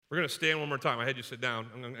We're going to stand one more time. I had you sit down.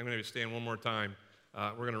 I'm going to stand one more time.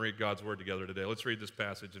 We're going to read God's word together today. Let's read this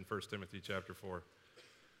passage in 1 Timothy chapter 4.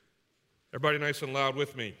 Everybody nice and loud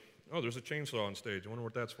with me. Oh, there's a chainsaw on stage. I wonder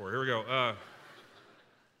what that's for. Here we go.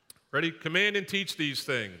 Ready? Command and teach these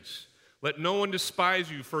things. Let no one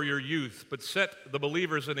despise you for your youth, but set the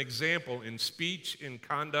believers an example in speech, in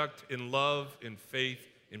conduct, in love, in faith,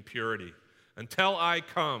 in purity. Until I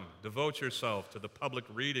come, devote yourself to the public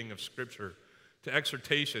reading of Scripture, to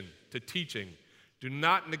exhortation, to teaching. Do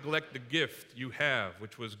not neglect the gift you have,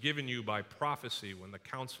 which was given you by prophecy when the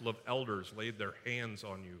council of elders laid their hands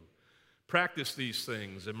on you. Practice these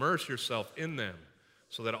things, immerse yourself in them,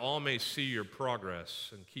 so that all may see your progress,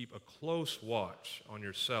 and keep a close watch on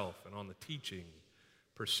yourself and on the teaching.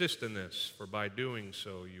 Persist in this, for by doing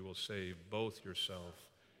so you will save both yourself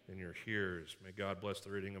and your hearers. May God bless the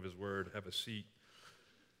reading of his word. Have a seat.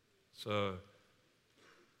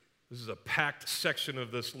 This is a packed section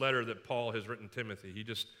of this letter that Paul has written to Timothy. He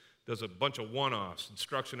just does a bunch of one-offs,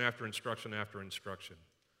 instruction after instruction after instruction.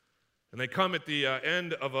 And they come at the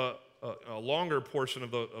end of a longer portion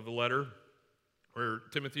of the letter, where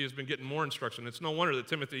Timothy has been getting more instruction. It's no wonder that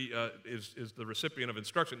Timothy is the recipient of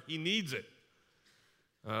instruction. He needs it.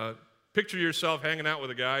 Picture yourself hanging out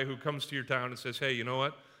with a guy who comes to your town and says, hey, you know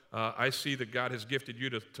what? I see that God has gifted you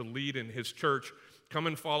to lead in his church. Come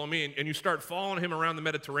and follow me. And you start following him around the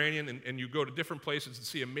Mediterranean, and you go to different places and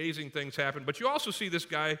see amazing things happen. But you also see this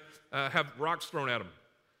guy have rocks thrown at him.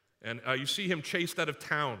 And you see him chased out of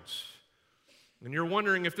towns. And you're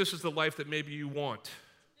wondering if this is the life that maybe you want.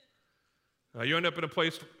 You end up in a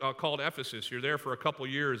place called Ephesus. You're there for a couple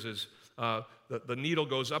years as the needle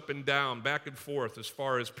goes up and down, back and forth, as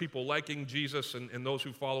far as people liking Jesus and those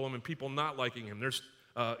who follow him and people not liking him. There's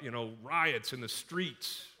riots in the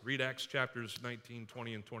streets. Read Acts chapters 19,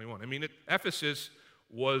 20, and 21. I mean, Ephesus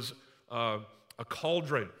was a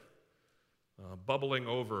cauldron bubbling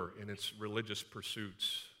over in its religious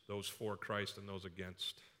pursuits, those for Christ and those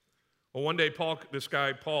against. Well, one day, Paul,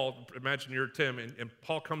 imagine you're Tim, and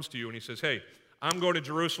Paul comes to you and he says, hey, I'm going to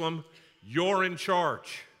Jerusalem. You're in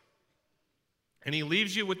charge. And he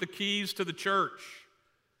leaves you with the keys to the church.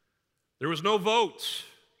 There was no votes.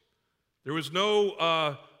 There was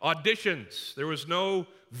no auditions. There was no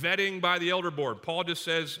vetting by the elder board. Paul just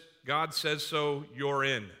says, God says so, you're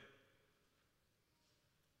in.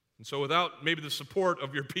 And so without maybe the support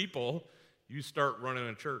of your people, you start running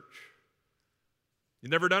a church.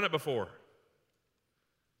 You've never done it before.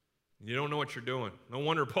 You don't know what you're doing. No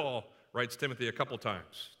wonder Paul writes Timothy a couple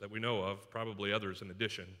times that we know of, probably others in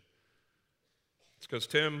addition. It's because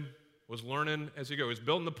Tim was learning as he goes. He was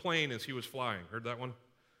building the plane as he was flying. Heard that one?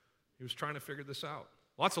 He was trying to figure this out.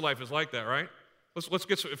 Lots of life is like that, right? Let's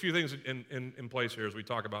get a few things in place here as we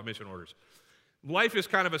talk about mission orders. Life is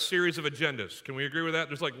kind of a series of agendas. Can we agree with that?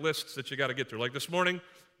 There's like lists that you got to get through. Like this morning,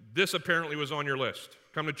 this apparently was on your list.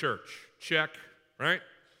 Come to church. Check. Right?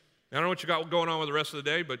 I don't know what you got going on with the rest of the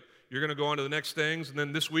day, but you're going to go on to the next things. And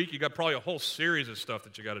then this week, you got probably a whole series of stuff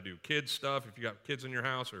that you got to do. Kids stuff, if you got kids in your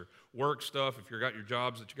house, or work stuff, if you got your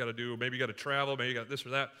jobs that you got to do, or maybe you got to travel, maybe you got this or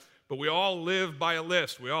that. But we all live by a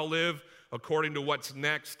list. We all live according to what's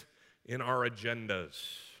next in our agendas.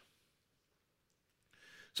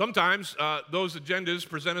 Sometimes those agendas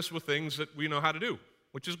present us with things that we know how to do,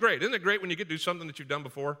 which is great. Isn't it great when you get to do something that you've done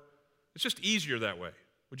before? It's just easier that way.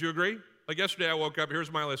 Would you agree? Like yesterday, I woke up. Here's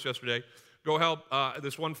my list yesterday. Go help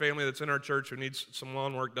this one family that's in our church who needs some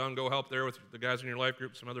lawn work done. Go help there with the guys in your life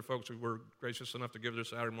group, some other folks who were gracious enough to give their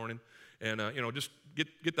Saturday morning. And, just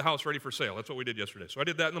get the house ready for sale. That's what we did yesterday. So I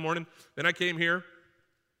did that in the morning. Then I came here,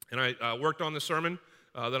 and I worked on the sermon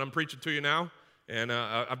that I'm preaching to you now. And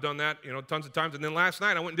I've done that, tons of times. And then last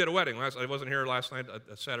night, I went and did a wedding. I wasn't here last night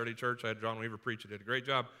at Saturday church. I had John Weaver preach. He did a great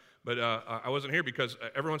job. But I wasn't here because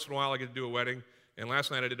every once in a while I get to do a wedding. And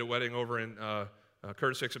last night I did a wedding over in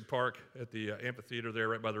Curtis Hickson Park at the amphitheater there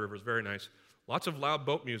right by the river. It's very nice. Lots of loud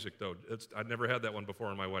boat music, though. I'd never had that one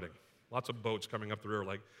before in my wedding. Lots of boats coming up the river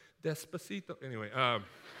like, Despacito. Anyway,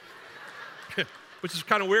 which is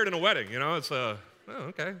kind of weird in a wedding, It's,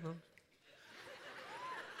 okay.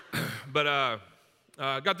 But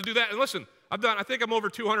got to do that. And listen, I think I'm over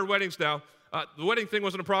 200 weddings now. The wedding thing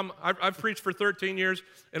wasn't a problem. I've preached for 13 years,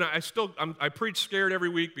 and I preach scared every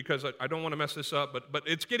week because I don't want to mess this up, but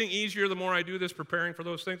it's getting easier the more I do this, preparing for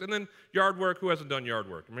those things. And then yard work, who hasn't done yard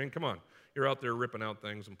work? I mean, come on. You're out there ripping out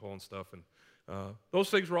things and pulling stuff, and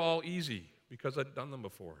those things were all easy because I'd done them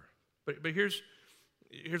before. But here's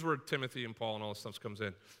where Timothy and Paul and all this stuff comes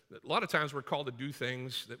in. A lot of times we're called to do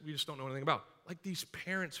things that we just don't know anything about, like these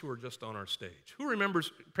parents who are just on our stage. Who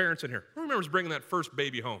remembers, parents in here, who remembers bringing that first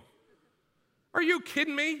baby home? Are you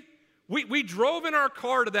kidding me? We drove in our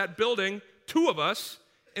car to that building, 2 of us,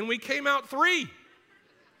 and we came out 3.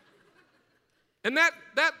 And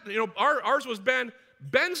ours was Ben.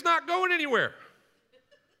 Ben's not going anywhere.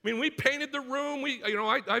 I mean, we painted the room.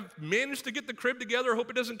 I've managed to get the crib together. I hope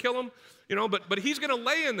it doesn't kill him. But he's going to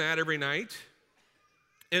lay in that every night.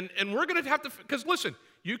 And we're going to have to, because listen,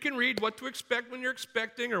 you can read What to Expect When You're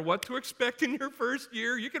Expecting or What to Expect in Your First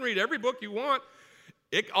Year. You can read every book you want.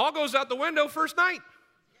 It all goes out the window first night.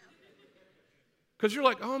 Because you're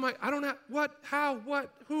like, oh my, I don't have, what, how,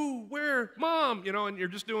 what, who, where, mom, and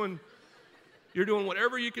you're doing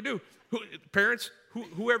whatever you can do. Parents,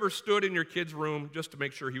 whoever stood in your kid's room just to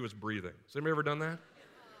make sure he was breathing. Has anybody ever done that?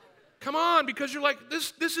 Come on, because you're like,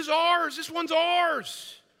 this is ours. This one's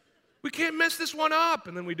ours. We can't mess this one up.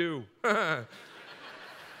 And then we do.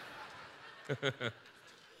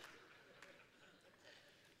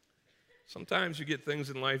 Sometimes you get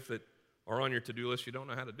things in life that are on your to-do list, you don't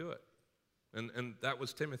know how to do it. And that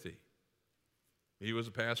was Timothy. He was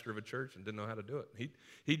a pastor of a church and didn't know how to do it.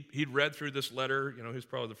 He'd read through this letter. He was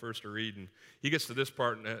probably the first to read. And he gets to this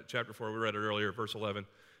part in chapter 4. We read it earlier, verse 11.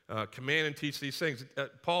 Command and teach these things.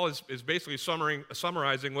 Paul is basically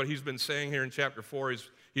summarizing what he's been saying here in chapter 4.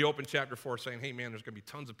 He opened chapter 4 saying, hey, man, there's going to be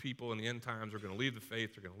tons of people in the end times. They're going to leave the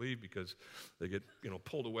faith. They're going to leave because they get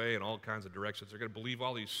pulled away in all kinds of directions. They're going to believe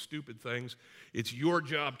all these stupid things. It's your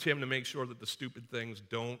job, Tim, to make sure that the stupid things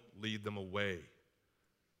don't lead them away.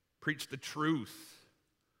 Preach the truth.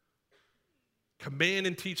 Command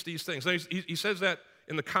and teach these things. Now, he says that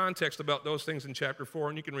in the context about those things in chapter 4,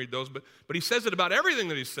 and you can read those, but he says it about everything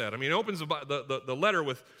that he said. I mean, he opens the letter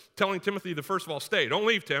with telling Timothy to, first of all, stay. Don't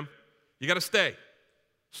leave, Tim. You got to stay.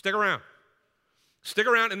 Stick around. Stick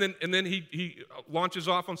around, and then he launches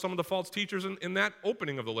off on some of the false teachers in that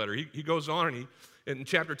opening of the letter. He goes on, and in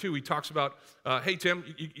chapter 2, he talks about, hey, Tim,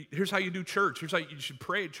 here's how you do church. Here's how you should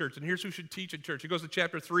pray at church, and here's who should teach at church. He goes to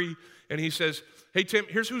chapter 3, and he says, hey, Tim,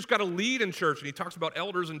 here's who's got to lead in church, and he talks about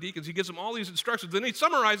elders and deacons. He gives them all these instructions. Then he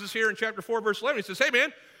summarizes here in chapter 4, verse 11. He says, hey,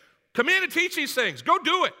 man, command and teach these things. Go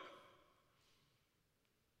do it.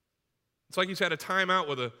 It's like he's had a timeout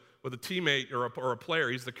with a teammate or a player.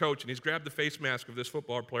 He's the coach, and he's grabbed the face mask of this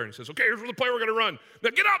football player, and he says, okay, here's where the player we're going to run.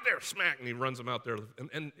 Now get out there, smack, and he runs him out there.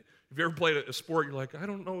 And if you ever played a sport, you're like, I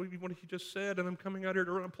don't know what he just said, and I'm coming out here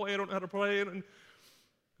to run a play. I don't know how to play. And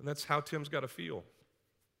that's how Tim's got to feel.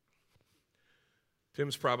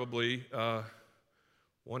 Tim's probably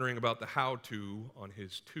wondering about the how-to on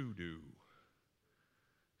his to-do.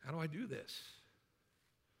 How do I do this?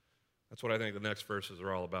 That's what I think the next verses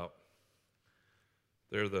are all about.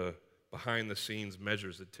 They're the behind-the-scenes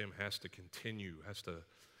measures that Tim has to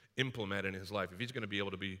implement in his life if he's going to be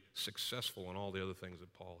able to be successful in all the other things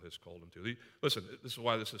that Paul has called him to. Listen, this is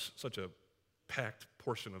why this is such a packed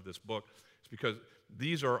portion of this book. It's because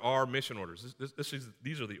these are our mission orders.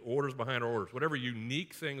 These are the orders behind our orders. Whatever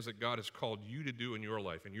unique things that God has called you to do in your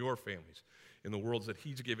life, in your families, in the worlds that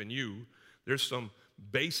he's given you, there's some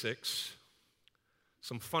basics,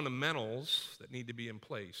 some fundamentals that need to be in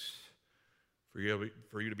place for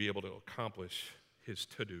you to be able to accomplish his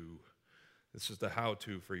to-do. This is the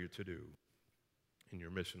how-to for you to do in your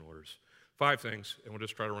mission orders. 5 things, and we'll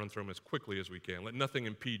just try to run through them as quickly as we can. Let nothing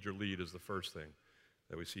impede your lead is the first thing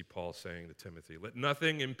that we see Paul saying to Timothy. Let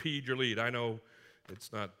nothing impede your lead. I know it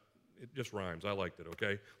just rhymes. I liked it,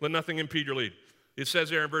 okay? Let nothing impede your lead. It says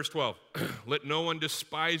there in verse 12, let no one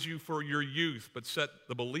despise you for your youth, but set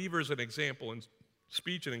the believers an example in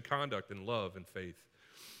speech and in conduct, in love and faith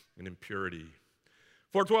and in purity.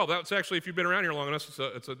 412, that's actually, if you've been around here long enough,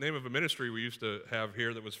 it's a name of a ministry we used to have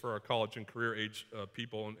here that was for our college and career age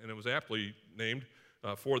people, and it was aptly named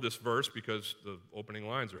for this verse because the opening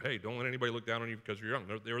lines are, hey, don't let anybody look down on you because you're young.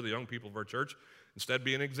 They were the young people of our church. Instead,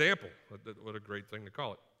 be an example. What a great thing to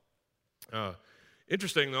call it.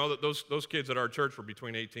 Interesting, though, that those kids at our church were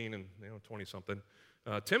between 18 and 20-something.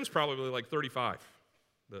 Tim's probably like 35.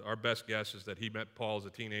 Our best guess is that he met Paul as a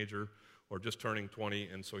teenager or just turning 20,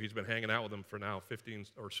 and so he's been hanging out with him for now 15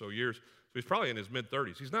 or so years. So he's probably in his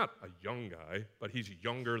mid-30s. He's not a young guy, but he's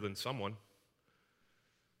younger than someone.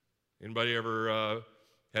 Anybody ever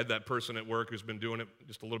had that person at work who's been doing it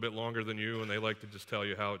just a little bit longer than you, and they like to just tell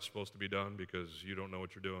you how it's supposed to be done because you don't know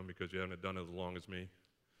what you're doing because you haven't done it as long as me?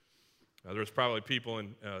 There's probably people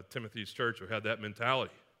in Timothy's church who had that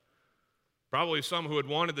mentality. Probably some who had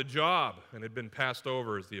wanted the job and had been passed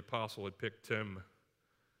over as the apostle had picked Tim.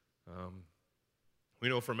 We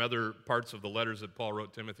know from other parts of the letters that Paul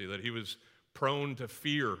wrote Timothy that he was prone to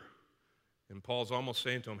fear. And Paul's almost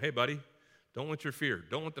saying to him, hey, buddy, don't let your fear,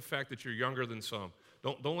 don't let the fact that you're younger than some,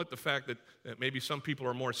 don't let the fact that maybe some people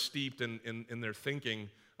are more steeped in their thinking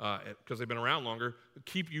because they've been around longer,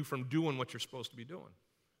 keep you from doing what you're supposed to be doing.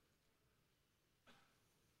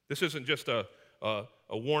 This isn't just a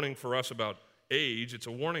warning for us about age. It's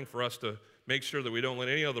a warning for us to make sure that we don't let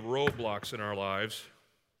any of the roadblocks in our lives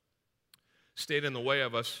stand in the way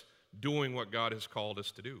of us doing what God has called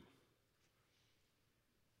us to do.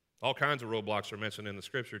 All kinds of roadblocks are mentioned in the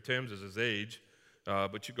Scripture. Tim's is his age,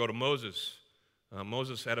 but you go to Moses.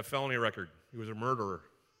 Moses had a felony record. He was a murderer.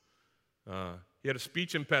 He had a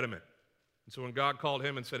speech impediment. And so when God called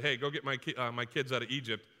him and said, hey, go get my kids out of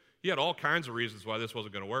Egypt, he had all kinds of reasons why this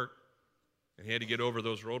wasn't going to work. And he had to get over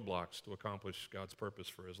those roadblocks to accomplish God's purpose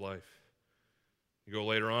for his life. You go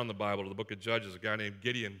later on in the Bible to the book of Judges, a guy named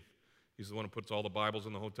Gideon. He's the one who puts all the Bibles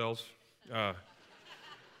in the hotels.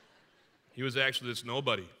 He was actually this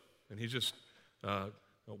nobody. And he's just,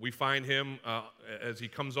 we find him as he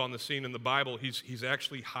comes on the scene in the Bible, he's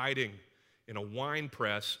actually hiding in a wine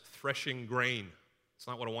press threshing grain. It's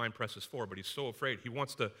not what a wine press is for, but he's so afraid. He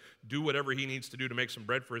wants to do whatever he needs to do to make some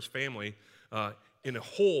bread for his family in a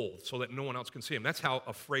hole so that no one else can see him. That's how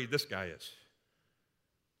afraid this guy is.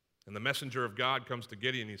 And the messenger of God comes to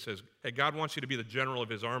Gideon. He says, hey, God wants you to be the general of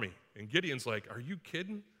his army. And Gideon's like, are you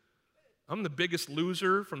kidding? I'm the biggest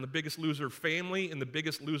loser from the biggest loser family and the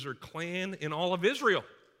biggest loser clan in all of Israel.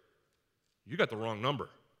 You got the wrong number.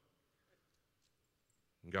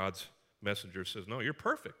 And God's messenger says, no, you're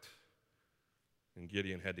perfect. And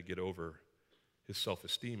Gideon had to get over his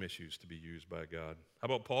self-esteem issues to be used by God. How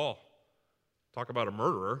about Paul? Talk about a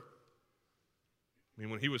murderer. I mean,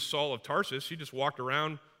 when he was Saul of Tarsus, he just walked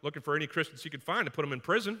around looking for any Christians he could find to put them in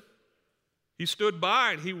prison. He stood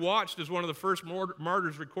by and he watched as one of the first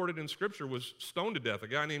martyrs recorded in Scripture was stoned to death, a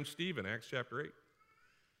guy named Stephen, Acts chapter 8.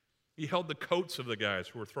 He held the coats of the guys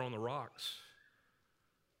who were throwing the rocks.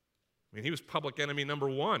 I mean, he was public enemy number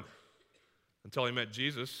one until he met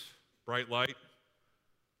Jesus, bright light.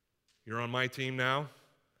 You're on my team now,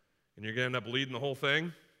 and you're going to end up leading the whole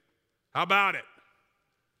thing. How about it?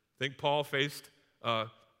 Think Paul faced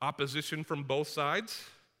opposition from both sides?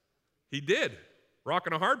 He did. Rock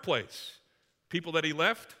in a hard place. People that he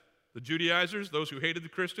left, the Judaizers, those who hated the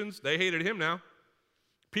Christians, they hated him now.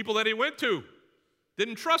 People that he went to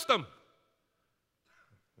didn't trust him.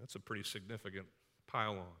 That's a pretty significant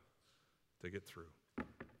pile on to get through.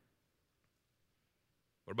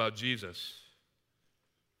 What about Jesus?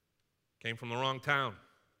 Came from the wrong town.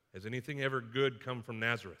 Has anything ever good come from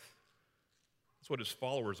Nazareth? That's what his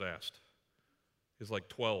followers asked. His like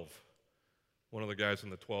 12. One of the guys in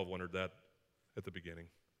the 12 wondered that at the beginning.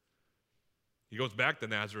 He goes back to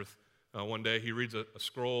Nazareth one day. He reads a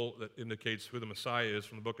scroll that indicates who the Messiah is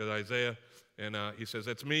from the book of Isaiah, and he says,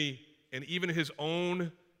 that's me. And even his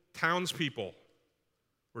own townspeople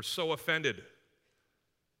were so offended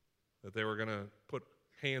that they were going to put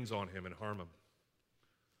hands on him and harm him.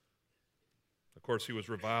 Of course, he was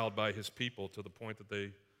reviled by his people to the point that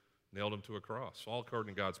they nailed him to a cross, all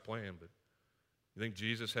according to God's plan. But you think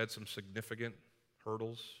Jesus had some significant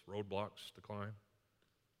hurdles, roadblocks to climb?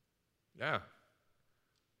 Yeah.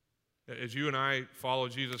 As you and I follow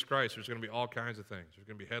Jesus Christ, there's going to be all kinds of things. There's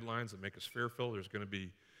going to be headlines that make us fearful. There's going to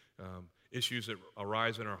be issues that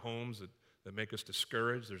arise in our homes that make us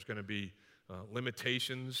discouraged. There's going to be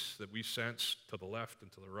limitations that we sense to the left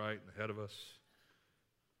and to the right and ahead of us.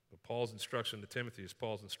 But Paul's instruction to Timothy is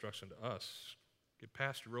Paul's instruction to us. Get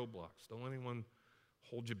past your roadblocks. Don't let anyone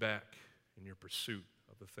hold you back in your pursuit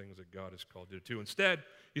of the things that God has called you to. Instead,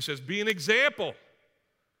 he says, be an example.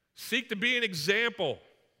 Seek to be an example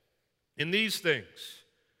in these things.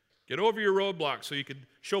 Get over your roadblocks so you can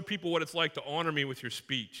show people what it's like to honor me with your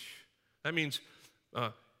speech. That means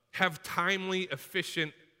have timely,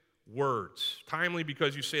 efficient words. Timely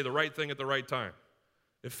because you say the right thing at the right time.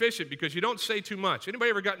 Efficient because you don't say too much.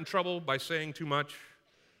 Anybody ever got in trouble by saying too much?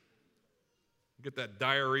 You get that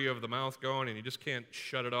diarrhea of the mouth going and you just can't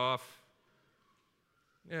shut it off.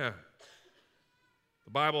 Yeah.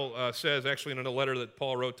 The Bible says, actually in a letter that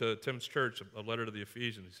Paul wrote to Tim's church, a letter to the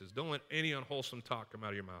Ephesians, he says, don't let any unwholesome talk come out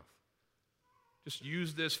of your mouth. Just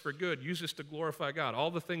use this for good. Use this to glorify God.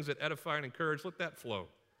 All the things that edify and encourage, let that flow.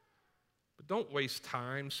 But don't waste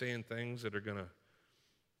time saying things that are going to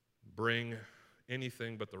bring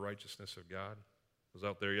anything but the righteousness of God. I was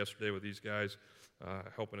out there yesterday with these guys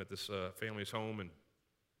helping at this family's home, and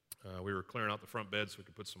we were clearing out the front bed so we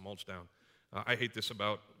could put some mulch down. I hate this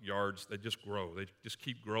about yards. They just grow. They just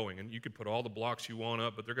keep growing, and you could put all the blocks you want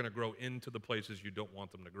up, but they're going to grow into the places you don't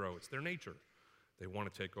want them to grow. It's their nature. They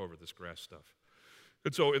want to take over this grass stuff.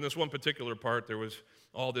 And so in this one particular part, there was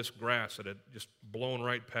all this grass that had just blown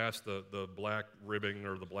right past the black ribbing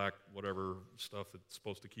or the black whatever stuff that's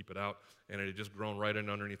supposed to keep it out, and it had just grown right in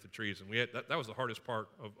underneath the trees. And we had, that was the hardest part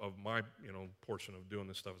of my portion of doing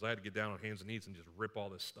this stuff, is I had to get down on hands and knees and just rip all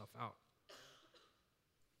this stuff out.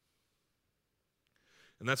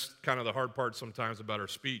 And that's kind of the hard part sometimes about our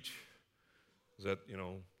speech, is that,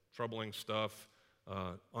 troubling stuff,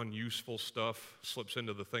 unuseful stuff slips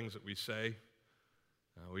into the things that we say.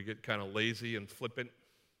 We get kind of lazy and flippant,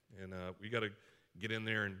 and we got to get in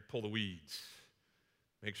there and pull the weeds.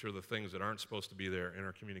 Make sure the things that aren't supposed to be there in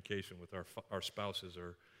our communication with our spouses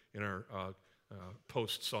or in our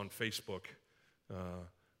posts on Facebook,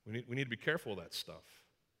 we need to be careful of that stuff.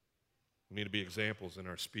 We need to be examples in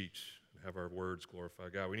our speech and have our words glorify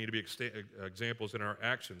God. We need to be examples in our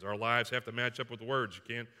actions. Our lives have to match up with the words.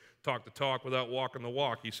 You can't talk the talk without walking the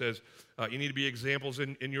walk. He says you need to be examples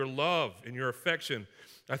in your love, in your affection.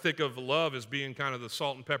 I think of love as being kind of the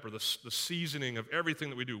salt and pepper, the seasoning of everything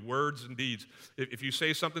that we do, words and deeds. If you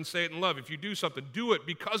say something, say it in love. If you do something, do it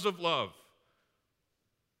because of love.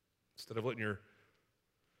 Instead of letting your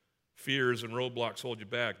fears and roadblocks hold you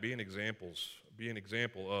back, be an example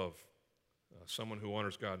of someone who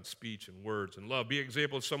honors God in speech and words and love. Be an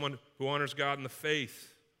example of someone who honors God in the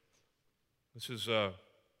faith. This is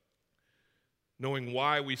knowing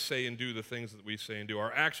why we say and do the things that we say and do.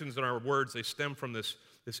 Our actions and our words, they stem from this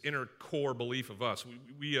inner core belief of us.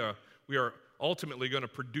 We are ultimately going to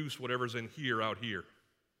produce whatever's in here out here.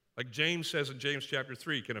 Like James says in James chapter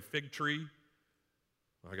 3, can a fig tree,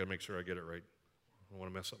 I got to make sure I get it right. I don't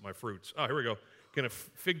want to mess up my fruits. Here we go. Can a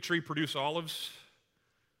fig tree produce olives?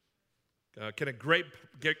 Can a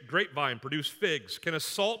grapevine produce figs? Can a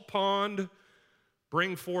salt pond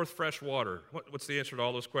bring forth fresh water? What's the answer to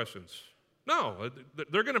all those questions? No,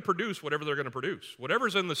 they're going to produce whatever they're going to produce.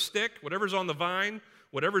 Whatever's in the stick, whatever's on the vine,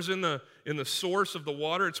 whatever's in the source of the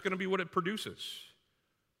water, it's going to be what it produces.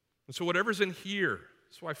 And so whatever's in here,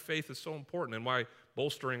 that's why faith is so important and why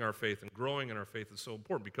bolstering our faith and growing in our faith is so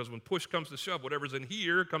important, because when push comes to shove, whatever's in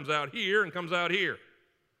here comes out here and comes out here.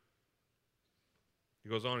 He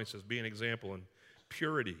goes on, he says, be an example in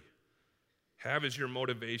purity. Have as your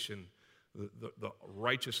motivation the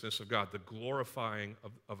righteousness of God, the glorifying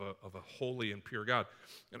of a holy and pure God.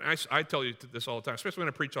 And I tell you this all the time, especially when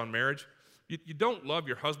I preach on marriage. You don't love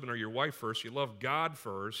your husband or your wife first. You love God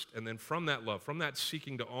first, and then from that love, from that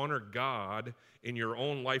seeking to honor God in your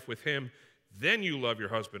own life with Him, then you love your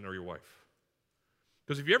husband or your wife.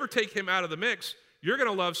 Because if you ever take Him out of the mix, you're going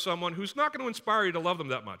to love someone who's not going to inspire you to love them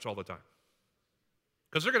that much all the time.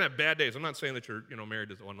 Because they're going to have bad days. I'm not saying that you're married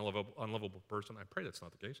to an unlovable person. I pray that's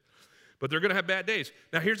not the case. But they're going to have bad days.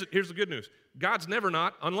 Now, here's the good news. God's never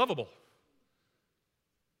not unlovable.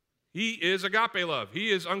 He is agape love.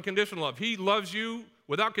 He is unconditional love. He loves you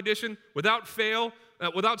without condition, without fail,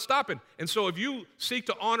 without stopping. And so if you seek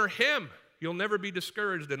to honor Him, you'll never be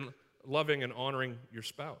discouraged in loving and honoring your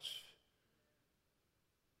spouse.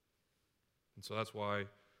 And so that's why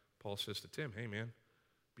Paul says to Tim, hey, man,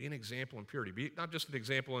 be an example in purity. Be not just an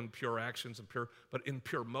example in pure actions and but in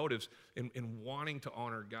pure motives, in wanting to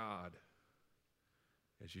honor God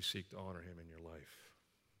as you seek to honor Him in your life.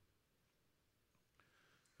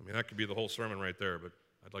 I mean, that could be the whole sermon right there, but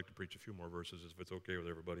I'd like to preach a few more verses if it's okay with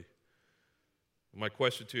everybody. My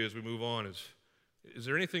question to you as we move on is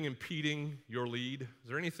there anything impeding your lead? Is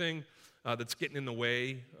there anything that's getting in the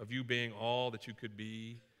way of you being all that you could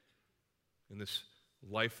be in this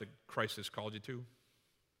life that Christ has called you to?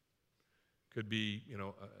 Could be,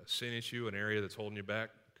 a sin issue, an area that's holding you back.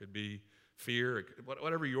 Could be fear,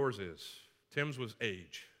 whatever yours is. Tim's was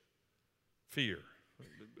age, fear,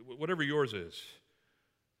 whatever yours is.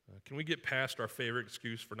 Can we get past our favorite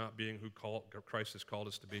excuse for not being who Christ has called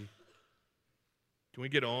us to be? Can we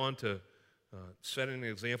get on to setting an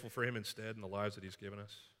example for Him instead in the lives that He's given us?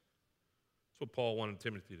 That's what Paul wanted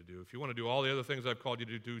Timothy to do. If you want to do all the other things I've called you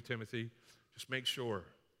to do, Timothy, just make sure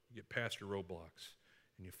you get past your roadblocks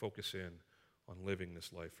and you focus in on living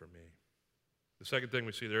this life for me. The second thing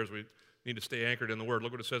we see there is we need to stay anchored in the Word.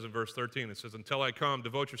 Look what it says in verse 13. It says, until I come,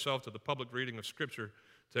 devote yourself to the public reading of Scripture,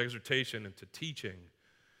 to exhortation, and to teaching.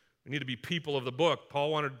 We need to be people of the book.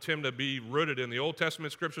 Paul wanted Tim to be rooted in the Old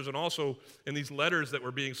Testament Scriptures and also in these letters that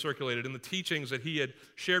were being circulated, in the teachings that he had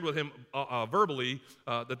shared with him verbally,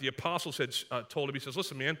 that the apostles had told him. He says,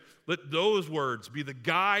 listen, man, let those words be the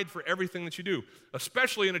guide for everything that you do,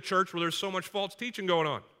 especially in a church where there's so much false teaching going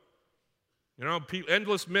on.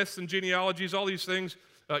 Endless myths and genealogies, all these things.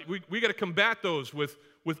 We got to combat those with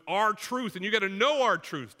our truth, and you got to know our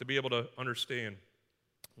truth to be able to understand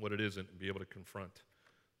what it isn't and be able to confront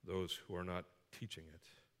those who are not teaching it.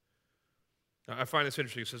 I find this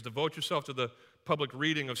interesting. It says, devote yourself to the public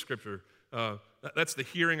reading of Scripture. That's the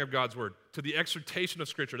hearing of God's word. To the exhortation of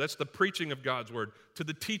Scripture. That's the preaching of God's word. To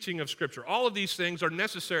the teaching of Scripture. All of these things are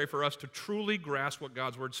necessary for us to truly grasp what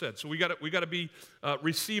God's word said. So we got to be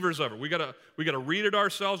receivers of it. We got to read it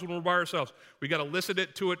ourselves when we're by ourselves. We got to listen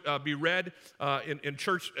to it be read in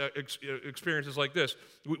church experiences like this.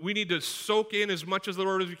 We need to soak in as much of the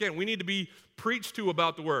word as we can. We need to be preached to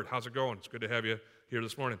about the word. How's it going? It's good to have you here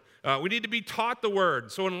this morning. We need to be taught the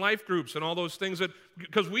word. So in life groups and all those things,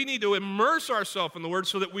 because we need to immerse ourselves in the word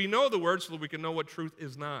so that we know the word, so that we can know what truth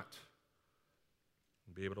is not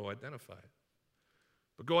and be able to identify it.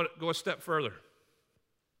 But go a step further.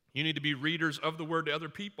 You need to be readers of the word to other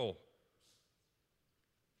people.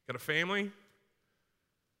 Got a family? When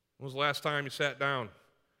was the last time you sat down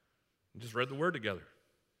and just read the word together?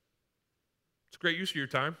 It's a great use of your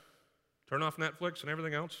time. Turn off Netflix and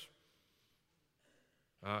everything else.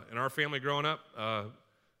 In our family growing up,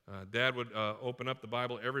 Dad would open up the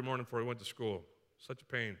Bible every morning before he went to school. Such a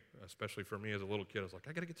pain, especially for me as a little kid. I was like,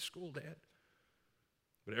 I got to get to school, Dad.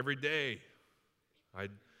 But every day,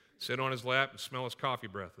 I'd sit on his lap and smell his coffee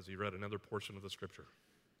breath as he read another portion of the Scripture.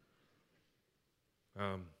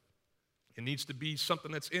 It needs to be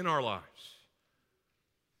something that's in our lives.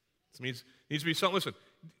 It needs to be something. Listen,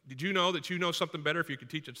 did you know that you know something better if you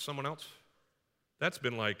could teach it to someone else? That's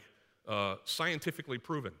been scientifically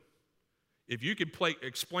proven. If you could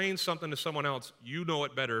explain something to someone else, you know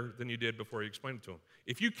it better than you did before you explained it to them.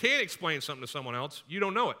 If you can't explain something to someone else, you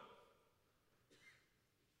don't know it.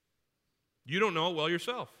 You don't know it well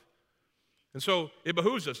yourself. And so it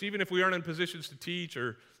behooves us, even if we aren't in positions to teach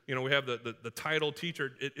or we have the title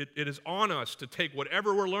teacher, it is on us to take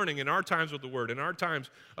whatever we're learning in our times with the Word, in our times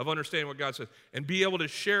of understanding what God says, and be able to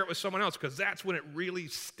share it with someone else, because that's when it really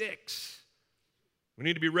sticks. We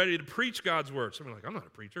need to be ready to preach God's word. Somebody's like, I'm not a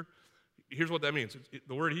preacher. Here's what that means.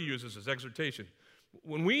 The word he uses is exhortation.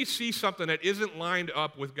 When we see something that isn't lined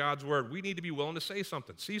up with God's word, we need to be willing to say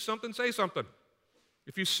something. See something, say something.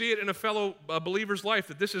 If you see it in a fellow believer's life,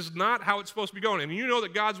 that this is not how it's supposed to be going, and you know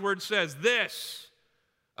that God's word says this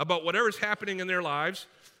about whatever's happening in their lives,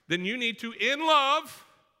 then you need to, in love,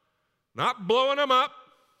 not blowing them up,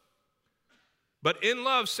 but in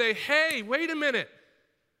love say, hey, wait a minute.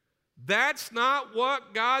 That's not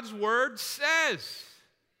what God's word says.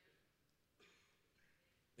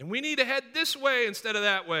 And we need to head this way instead of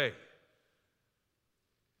that way.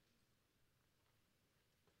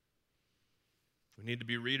 We need to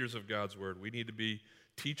be readers of God's word. We need to be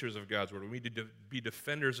teachers of God's word. We need to be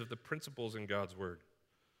defenders of the principles in God's word.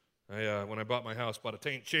 When I bought my house, bought a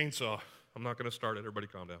chainsaw. I'm not going to start it. Everybody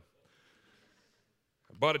calm down.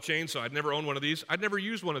 I bought a chainsaw. I'd never owned one of these. I'd never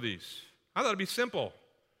used one of these. I thought it'd be simple.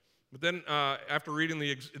 But then after reading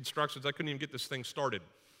the instructions, I couldn't even get this thing started.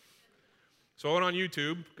 So I went on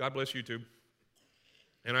YouTube, God bless YouTube,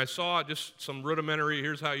 and I saw just some rudimentary,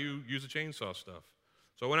 here's how you use a chainsaw stuff.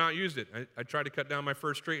 So I went out and used it. I tried to cut down my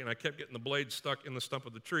first tree, and I kept getting the blade stuck in the stump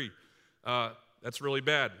of the tree. That's really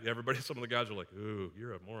bad. Some of the guys were like, ooh,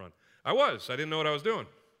 you're a moron. I didn't know what I was doing.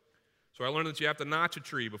 So I learned that you have to notch a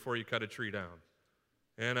tree before you cut a tree down.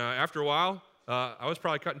 And after a while, I was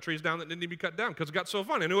probably cutting trees down that didn't need to be cut down because it got so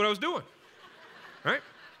fun. I knew what I was doing, right?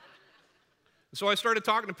 So I started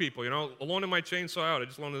talking to people, loaning my chainsaw out. I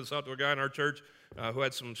just loaned this out to a guy in our church who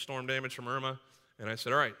had some storm damage from Irma. And I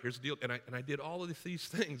said, all right, here's the deal. And I did all of these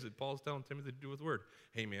things that Paul's telling Timothy to do with the word.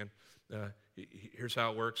 Hey, man, here's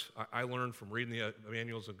how it works. I learned from reading the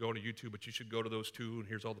manuals and going to YouTube, but you should go to those too, and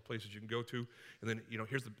here's all the places you can go to. And then,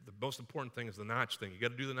 here's the most important thing is the notch thing. You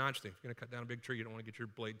got to do the notch thing. If you're going to cut down a big tree, you don't want to get your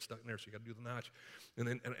blade stuck in there, so you got to do the notch. And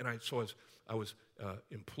then, I was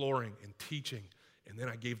imploring and teaching, and then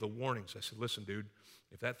I gave the warnings. I said, listen, dude,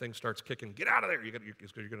 if that thing starts kicking, get out of there. You're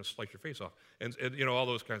going to slice your face off, and all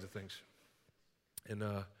those kinds of things. And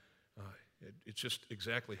it's just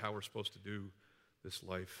exactly how we're supposed to do this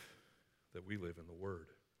life that we live in the Word.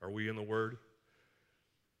 Are we in the Word?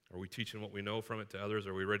 Are we teaching what we know from it to others?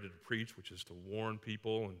 Are we ready to preach, which is to warn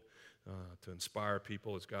people and to inspire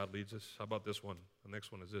people as God leads us? How about this one? The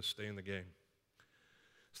next one is this: stay in the game.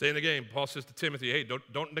 Stay in the game. Paul says to Timothy, hey,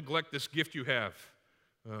 don't neglect this gift you have,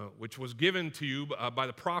 which was given to you by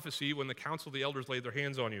the prophecy when the council of the elders laid their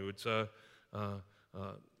hands on you. It's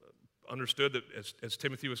understood that as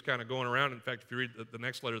Timothy was kind of going around, in fact, if you read the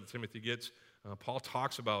next letter that Timothy gets, Paul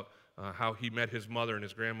talks about how he met his mother and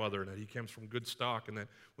his grandmother, and that he comes from good stock, and that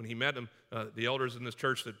when he met them, the elders in this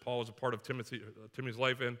church that Paul was a part of Timmy's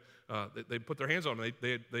life in, they put their hands on him.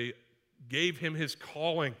 They gave him his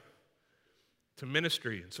calling to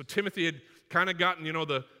ministry. And so Timothy had kind of gotten,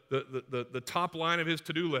 the top line of his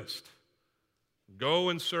to-do list. Go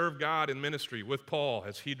and serve God in ministry with Paul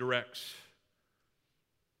as he directs.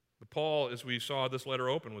 But Paul, as we saw this letter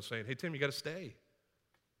open, was saying, hey, Tim, you got to stay.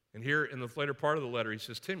 And here in the later part of the letter, he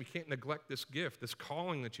says, Tim, you can't neglect this gift, this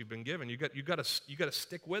calling that you've been given. You got to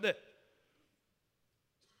stick with it.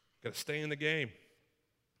 Got to stay in the game.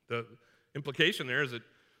 The implication there is that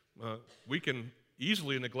we can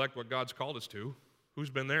easily neglect what God's called us to. Who's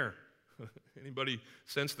been there? Anybody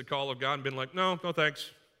sensed the call of God and been like, no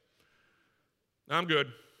thanks. I'm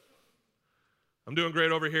good. I'm doing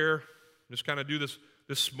great over here. Just kind of do this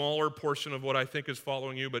smaller portion of what I think is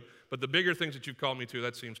following you, but the bigger things that you've called me to,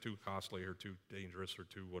 that seems too costly or too dangerous or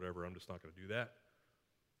too whatever. I'm just not going to do that.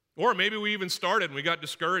 Or maybe we even started and we got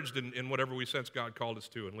discouraged in whatever we sense God called us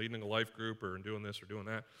to, in leading a life group or in doing this or doing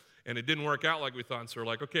that, and it didn't work out like we thought, and so we're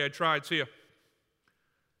like, okay, I tried, see ya.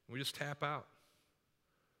 We just tap out.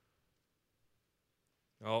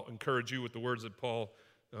 I'll encourage you with the words that Paul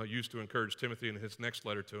used to encourage Timothy in his next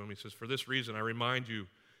letter to him. He says, for this reason I remind you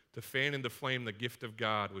to fan into flame the gift of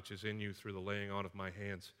God which is in you through the laying on of my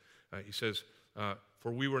hands. He says,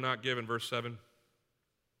 for we were not given, verse 7,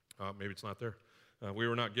 maybe it's not there, we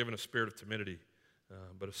were not given a spirit of timidity,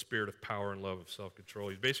 but a spirit of power and love, of self-control.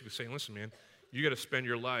 He's basically saying, listen, man, you got to spend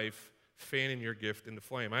your life fanning your gift into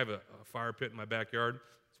flame. I have a fire pit in my backyard.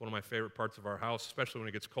 It's one of my favorite parts of our house, especially when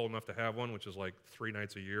it gets cold enough to have one, which is like 3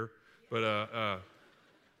 nights a year. But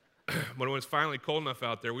when it's finally cold enough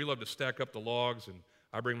out there, we love to stack up the logs, and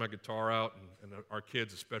I bring my guitar out, and our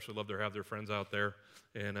kids especially love to have their friends out there,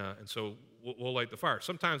 and so we'll light the fire.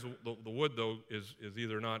 Sometimes the wood, though, is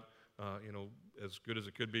either not as good as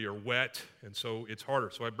it could be or wet, and so it's harder.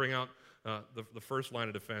 So I bring out the first line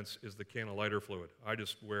of defense is the can of lighter fluid. I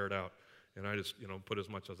just wear it out, and I just put as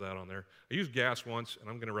much as that on there. I used gas once, and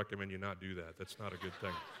I'm going to recommend you not do that. That's not a good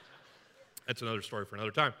thing. That's another story for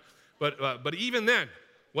another time. But even then,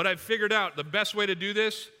 what I've figured out, the best way to do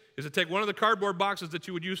this is to take one of the cardboard boxes that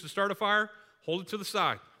you would use to start a fire, hold it to the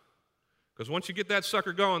side. Because once you get that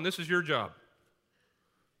sucker going, this is your job.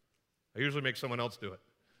 I usually make someone else do it.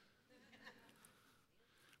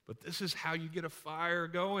 But this is how you get a fire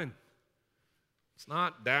going. It's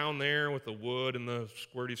not down there with the wood and the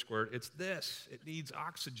squirty squirt. It's this. It needs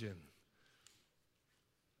oxygen.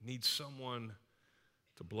 It needs someone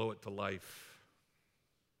to blow it to life.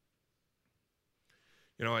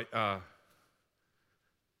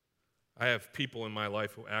 I have people in my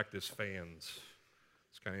life who act as fans.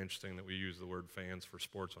 It's kind of interesting that we use the word fans for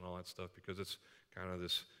sports and all that stuff because it's kind of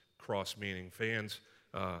this cross meaning. Fans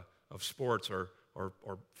of sports are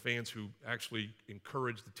fans who actually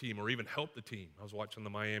encourage the team or even help the team. I was watching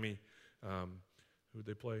the Miami, who'd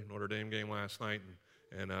they play? Notre Dame game last night,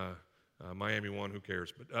 and Miami won. Who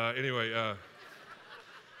cares? But anyway,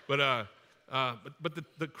 But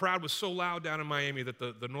the crowd was so loud down in Miami that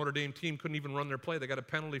the Notre Dame team couldn't even run their play. They got a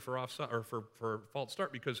penalty for offside or for false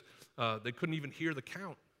start because they couldn't even hear the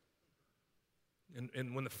count.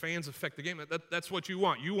 And when the fans affect the game, that's what you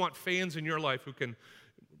want. You want fans in your life who can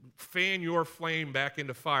fan your flame back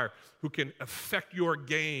into fire, who can affect your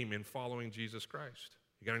game in following Jesus Christ.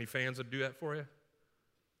 You got any fans that do that for you?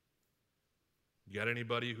 You got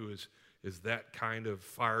anybody who is that kind of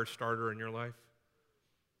fire starter in your life?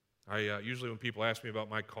 I usually when people ask me about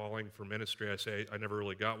my calling for ministry, I say I never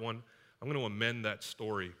really got one. I'm going to amend that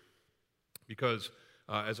story because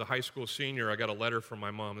as a high school senior, I got a letter from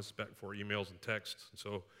my mom. This is back before emails and texts, and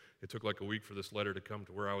so it took like a week for this letter to come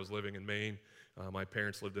to where I was living in Maine. My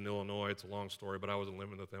parents lived in Illinois. It's a long story, but I wasn't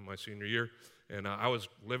living with them my senior year, and I was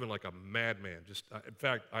living like a madman. In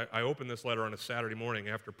fact, I opened this letter on a Saturday morning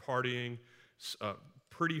after partying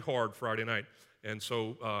pretty hard Friday night. And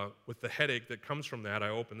so with the headache that comes from that, I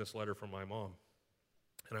opened this letter from my mom.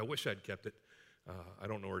 And I wish I'd kept it. I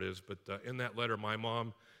don't know where it is. But in that letter, my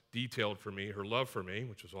mom detailed for me her love for me,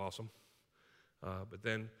 which was awesome. But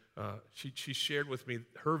then she shared with me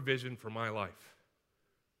her vision for my life.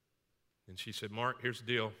 And she said, Mark, here's the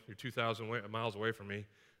deal. You're 2,000 miles away from me,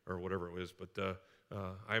 or whatever it was. But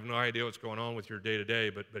I have no idea what's going on with your day-to-day.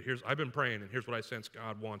 But I've been praying, and here's what I sense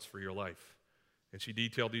God wants for your life. And she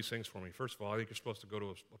detailed these things for me. First of all, I think you're supposed to go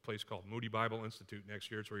to a place called Moody Bible Institute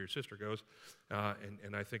next year. It's where your sister goes.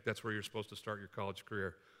 And I think that's where you're supposed to start your college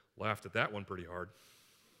career. Laughed at that one pretty hard.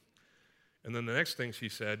 And then the next thing she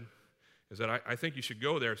said is that I think you should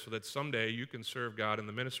go there so that someday you can serve God in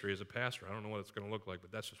the ministry as a pastor. I don't know what it's going to look like,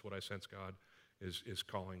 but that's just what I sense God is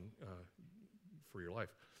calling for your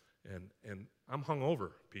life. And I'm hungover,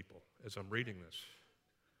 people, as I'm reading this.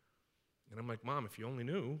 And I'm like, Mom, if you only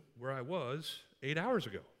knew where I was 8 hours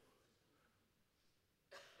ago.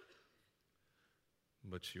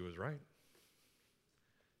 But she was right.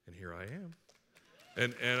 And here I am.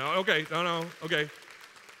 And okay, no, okay.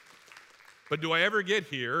 But do I ever get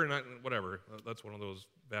here, and whatever, that's one of those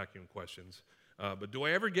vacuum questions. But do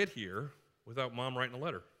I ever get here without Mom writing a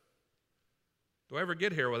letter? Do I ever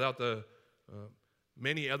get here without the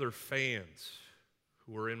many other fans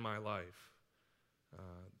who were in my life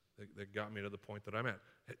that got me to the point that I'm at?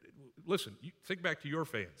 Listen, think back to your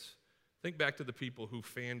fans. Think back to the people who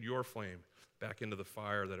fanned your flame back into the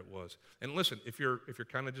fire that it was. And listen, if you're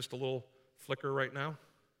kind of just a little flicker right now,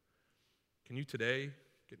 can you today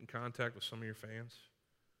get in contact with some of your fans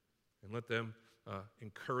and let them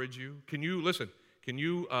encourage you? Can you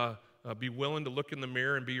be willing to look in the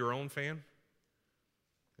mirror and be your own fan?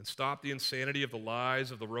 And stop the insanity of the lies,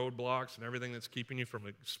 of the roadblocks, and everything that's keeping you from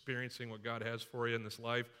experiencing what God has for you in this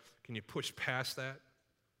life? Can you push past that?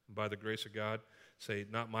 And by the grace of God, say,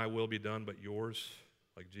 not my will be done, but yours,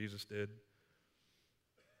 like Jesus did.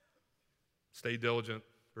 Stay diligent,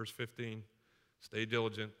 verse 15. Stay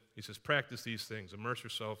diligent. He says, practice these things. Immerse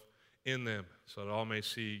yourself in them so that all may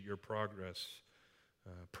see your progress.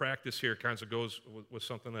 Practice here kind of goes with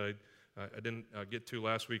something that I didn't get to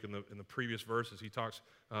last week in the previous verses. He talks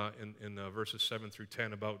in verses 7 through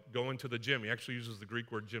 10 about going to the gym. He actually uses the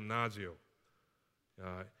Greek word gymnasio.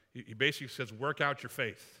 He basically says, work out your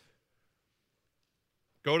faith.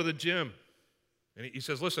 Go to the gym. And he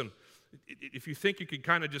says, listen, if you think you could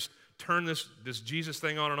kind of just turn this Jesus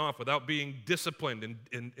thing on and off without being disciplined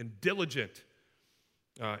and diligent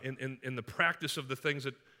in the practice of the things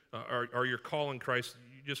that are your call in Christ,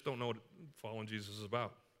 you just don't know what following Jesus is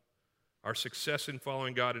about. Our success in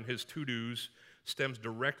following God and his to-dos stems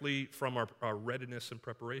directly from our readiness and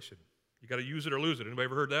preparation. You got to use it or lose it. Anybody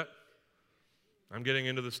ever heard that? I'm getting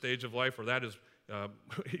into the stage of life where that is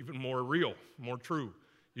even more real, more true.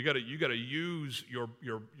 You got to use your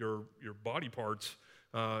body parts,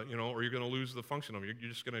 or you're going to lose the function of it.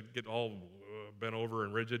 You're just going to get all bent over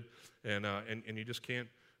and rigid, and you just can't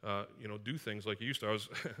do things like you used to.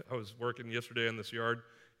 I was working yesterday in this yard,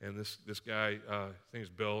 and this guy, I think it's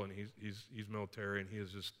Bill, and he's military, and he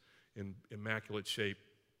is just in immaculate shape.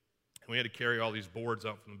 And we had to carry all these boards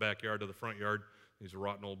out from the backyard to the front yard. These are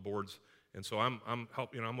rotten old boards. And so I'm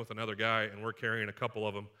helping, I'm with another guy, and we're carrying a couple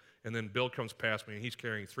of them. And then Bill comes past me, and he's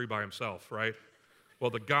carrying 3 by himself, right?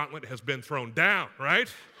 Well, the gauntlet has been thrown down, right?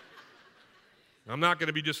 I'm not going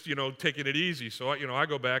to be just, taking it easy. So, I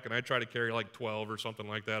go back, and I try to carry like 12 or something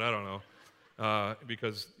like that. I don't know,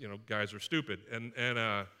 because, guys are stupid. And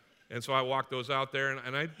so I walked those out there,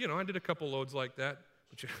 and I did a couple loads like that.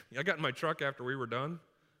 But I got in my truck after we were done.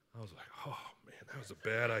 I was like, oh, man, that was a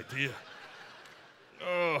bad idea.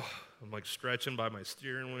 Oh, I'm like stretching by my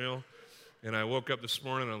steering wheel. And I woke up this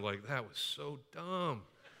morning and I'm like, that was so dumb.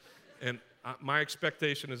 And my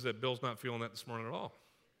expectation is that Bill's not feeling that this morning at all.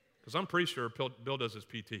 Because I'm pretty sure Bill does his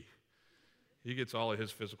PT. He gets all of his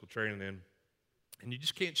physical training in. And you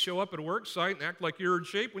just can't show up at a work site and act like you're in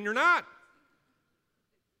shape when you're not.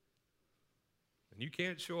 And you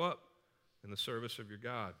can't show up in the service of your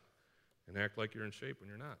God and act like you're in shape when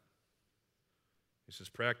you're not. He says,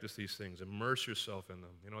 practice these things. Immerse yourself in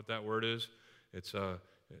them. You know what that word is? It's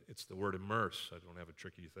the word immerse. I don't have a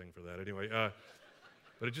tricky thing for that anyway.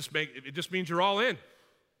 But it just means you're all in.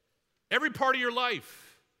 Every part of your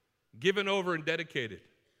life, given over and dedicated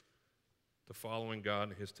to following God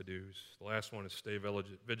and his to-dos. The last one is stay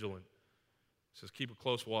vigilant. It says keep a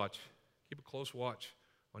close watch. Keep a close watch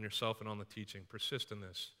on yourself and on the teaching. Persist in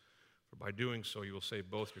this. For by doing so, you will save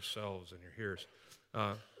both yourselves and your hearers.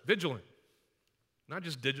 Vigilant. Not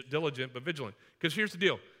just diligent, but vigilant. Because here's the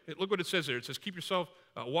deal. Look what it says there. It says, keep yourself,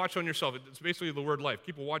 watch on yourself. It's basically the word life.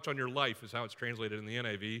 Keep a watch on your life is how it's translated in the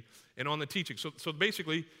NIV, and on the teaching. So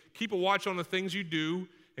basically, keep a watch on the things you do,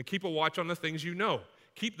 and keep a watch on the things you know.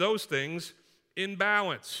 Keep those things in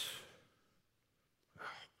balance.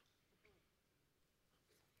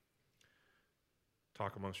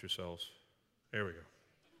 Talk amongst yourselves. There we go.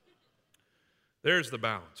 There's the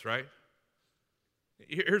balance, right?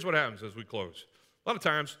 Here's what happens as we close. A lot of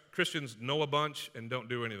times, Christians know a bunch and don't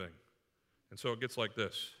do anything. And so it gets like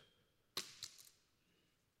this.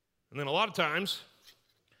 And then a lot of times,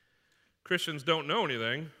 Christians don't know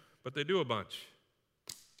anything, but they do a bunch.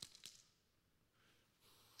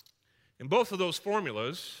 And both of those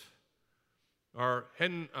formulas are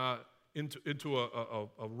heading into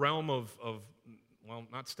a realm of,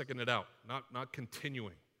 not sticking it out, not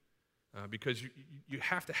continuing. Because you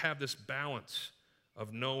have to have this balance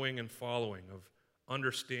of knowing and following, of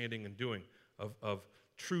understanding and doing, of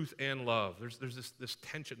truth and love. There's this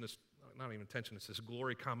tension, not even tension, it's this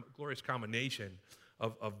glorious combination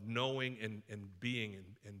of knowing and being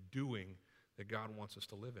and doing that God wants us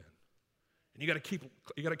to live in. And you got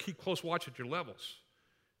to keep close watch at your levels.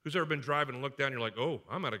 Who's ever been driving and looked down and you're like, oh,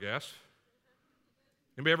 I'm out of gas?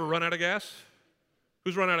 Anybody ever run out of gas?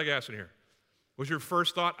 Who's run out of gas in here? Was your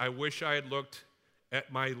first thought, I wish I had looked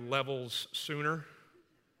at my levels sooner?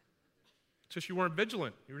 It's just you weren't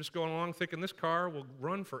vigilant. You were just going along thinking this car will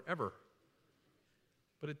run forever.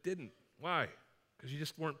 But it didn't. Why? Because you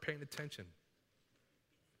just weren't paying attention.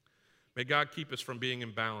 May God keep us from being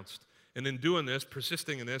imbalanced. And in doing this,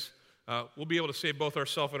 persisting in this, we'll be able to save both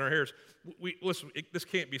ourselves and our heirs. Listen, this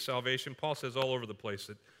can't be salvation. Paul says all over the place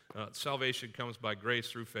that salvation comes by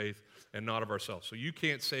grace through faith and not of ourselves. So you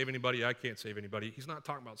can't save anybody. I can't save anybody. He's not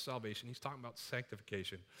talking about salvation. He's talking about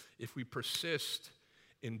sanctification. If we persist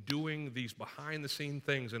in doing these behind-the-scene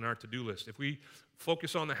things in our to-do list, if we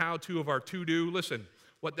focus on the how-to of our to-do, listen,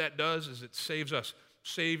 what that does is it saves us.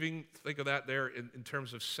 Saving, think of that there in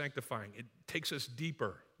terms of sanctifying. It takes us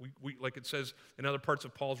deeper. We like it says in other parts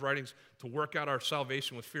of Paul's writings, to work out our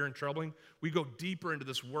salvation with fear and trembling. We go deeper into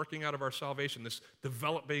this working out of our salvation, this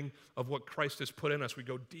developing of what Christ has put in us. We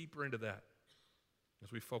go deeper into that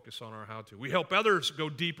as we focus on our how-to. We help others go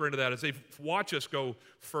deeper into that as they watch us go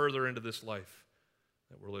further into this life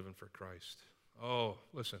that we're living for Christ. Oh,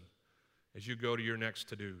 listen, as you go to your next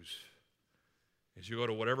to-dos, as you go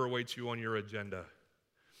to whatever awaits you on your agenda,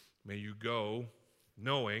 may you go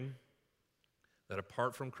knowing that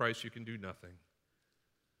apart from Christ you can do nothing,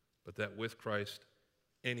 but that with Christ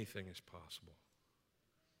anything is possible.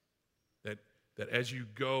 That as you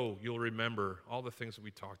go, you'll remember all the things that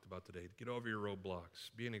we talked about today. Get over your roadblocks.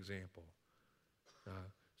 Be an example.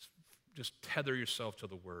 Just tether yourself to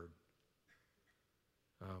the Word.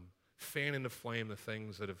 Fan into flame the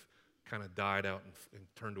things that have kind of died out and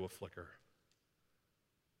turned to a flicker.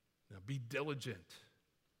 Now, be diligent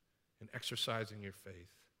in exercising your faith.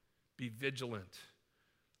 Be vigilant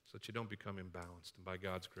so that you don't become imbalanced. And by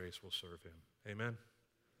God's grace, we'll serve Him. Amen?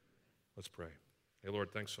 Let's pray. Hey,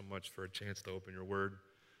 Lord, thanks so much for a chance to open your Word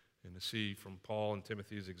and to see from Paul and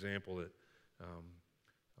Timothy's example that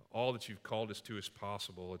all that you've called us to is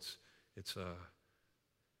possible. It's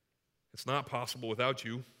not possible without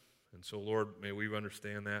you. And so, Lord, may we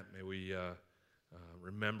understand that. May we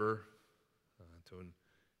remember to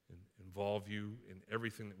involve you in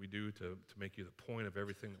everything that we do, to make you the point of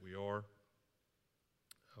everything that we are.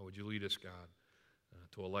 Would you lead us, God,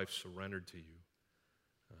 to a life surrendered to you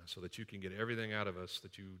so that you can get everything out of us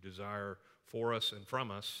that you desire for us and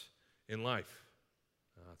from us in life,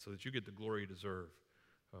 so that you get the glory you deserve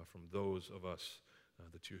from those of us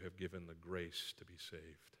that you have given the grace to be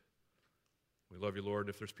saved. We love you, Lord.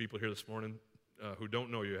 If there's people here this morning who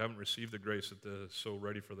don't know you, haven't received the grace that is so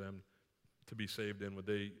ready for them to be saved in, would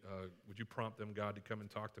you prompt them, God, to come and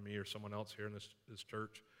talk to me or someone else here in this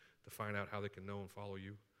church to find out how they can know and follow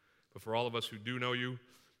you? But for all of us who do know you,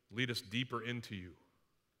 lead us deeper into you.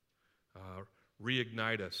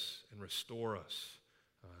 Reignite us and restore us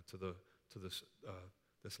to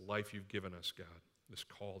this life you've given us, God, this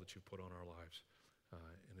call that you put on our lives.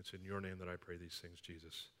 And it's in your name that I pray these things,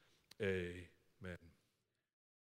 Jesus. Amen.